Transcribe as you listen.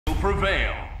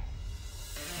prevail.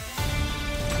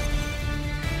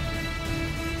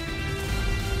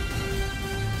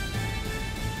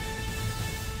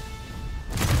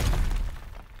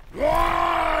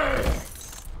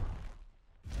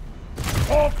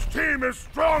 Hulk's team is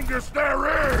strongest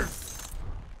there is!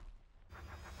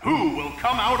 Who will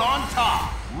come out on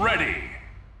top? Ready.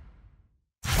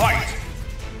 Fight!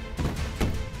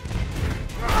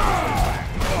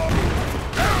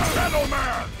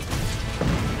 Settleman!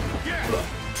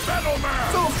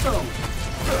 Settleman! So-so!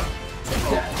 Take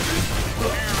that!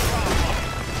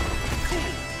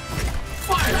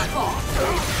 Fire that off!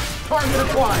 Target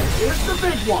acquired! Here's the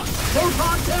big one!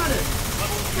 Proton cannon!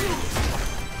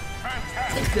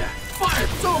 Take that! Fire!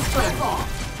 So-so! Off!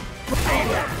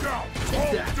 Take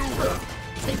that!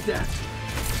 Take that!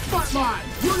 Smart mine!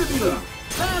 Unity!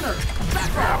 Banner!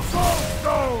 Back off!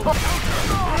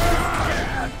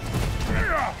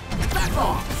 Back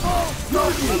off!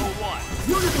 Unity!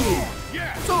 Unity!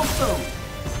 So-so!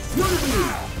 Unity!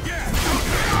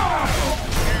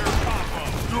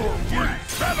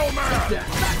 Settleman! Take that!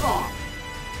 Back off!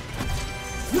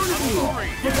 Unity!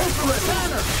 Propulsorate!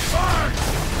 Banner!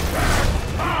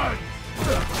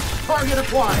 Target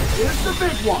acquired. Here's the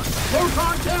big one.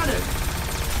 Proton cannon.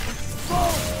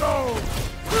 So-so!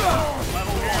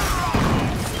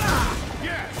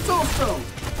 So-so.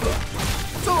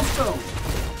 So-so.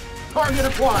 Target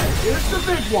acquired. Here's the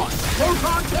big one.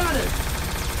 Proton cannon.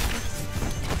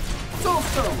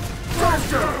 So-so.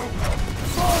 So-so.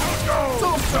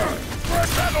 So-so.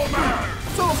 Settleman!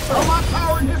 So-so. Unlock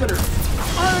power inhibitor.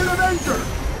 Iron Avenger.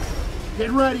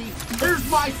 Get ready. Here's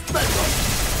my special.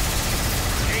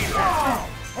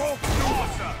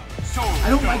 I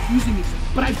don't like using these,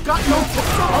 but I've got no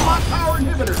choice. Unlock power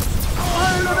inhibitors.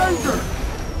 Iron Avenger.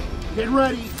 Get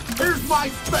ready. Here's my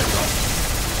special.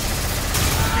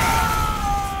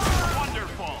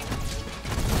 Wonderful.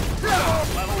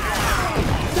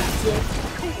 That's it.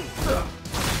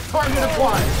 Target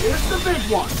acquired. Here's the big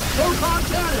one. Proton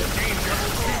cannon.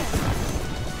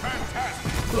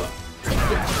 Fantastic. Take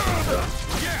that.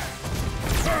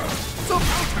 So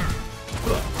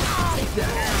take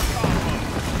that.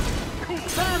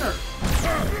 Banner.